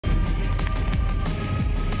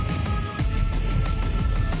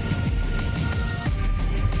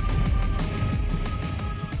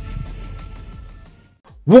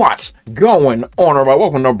What's going on, everybody?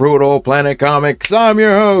 Welcome to Brutal Planet Comics. I'm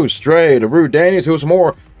your host, Dre, the Rude Daniels, with some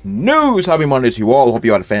more news. Happy Monday to you all. Hope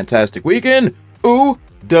you had a fantastic weekend. Ooh,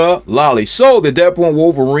 da lolly. So, the Deadpool and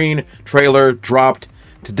Wolverine trailer dropped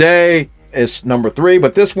today. It's number 3,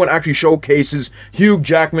 but this one actually showcases Hugh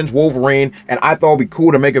Jackman's Wolverine, and I thought it'd be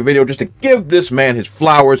cool to make a video just to give this man his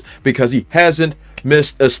flowers because he hasn't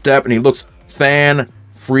missed a step and he looks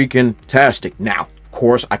fan-freaking-tastic. Now, of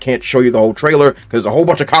course, I can't show you the whole trailer because there's a whole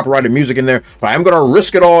bunch of copyrighted music in there, but I'm going to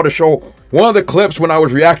risk it all to show one of the clips when I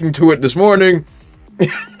was reacting to it this morning.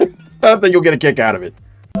 I think you'll get a kick out of it.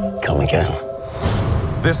 Come again.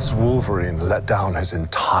 This Wolverine let down his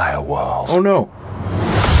entire world. Oh no.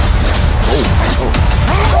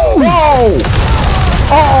 Oh!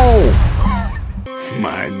 Oh!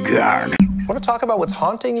 My God. Want to talk about what's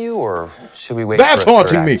haunting you, or should we wait? That's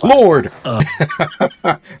haunting me, Lord.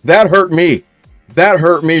 That hurt me. That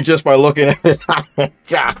hurt me just by looking at it.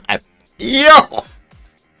 God. Yo!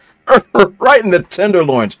 Right in the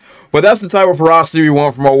tenderloins. But that's the type of ferocity we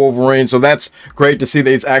want from our Wolverine, so that's great to see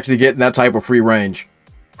that he's actually getting that type of free range.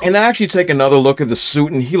 And I actually take another look at the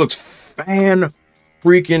suit, and he looks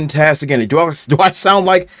fan-freaking-tastic in it. Do I sound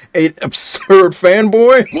like an absurd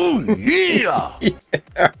fanboy? Oh, yeah! Yeah,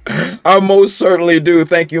 I most certainly do.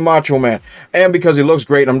 Thank you, Macho Man. And because he looks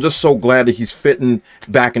great, I'm just so glad that he's fitting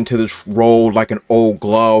back into this role like an old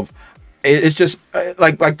glove. It's just,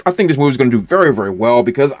 like I think this movie's going to do very, very well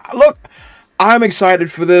because, look, I'm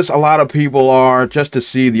excited for this. A lot of people are, just to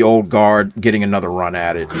see the old guard getting another run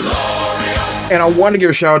at it. And I want to give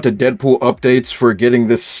a shout out to Deadpool Updates for getting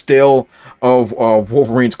this still of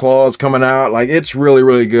Wolverine's claws coming out. Like, it's really,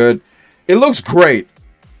 really good. It looks great.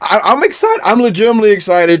 I'm excited. I'm legitimately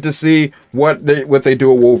excited to see what they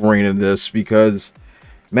do with Wolverine in this because,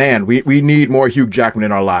 man, we need more Hugh Jackman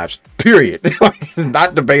in our lives. Period. It's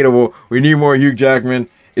not debatable. We need more Hugh Jackman.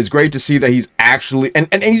 It's great to see that he's actually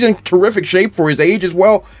and he's in terrific shape for his age as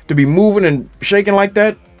well to be moving and shaking like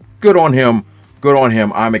that. Good on him. Good on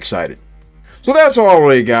him. I'm excited. So that's all I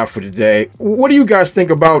really got for today. What do you guys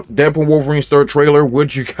think about Deadpool and Wolverine's third trailer?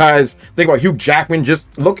 Would you guys think about Hugh Jackman just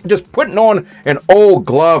putting on an old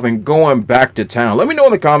glove and going back to town? Let me know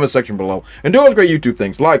in the comment section below. And do those great YouTube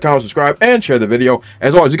things. Like, comment, subscribe, and share the video.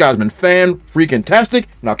 As always, you guys have been fan-freaking-tastic.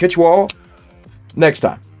 And I'll catch you all next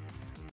time.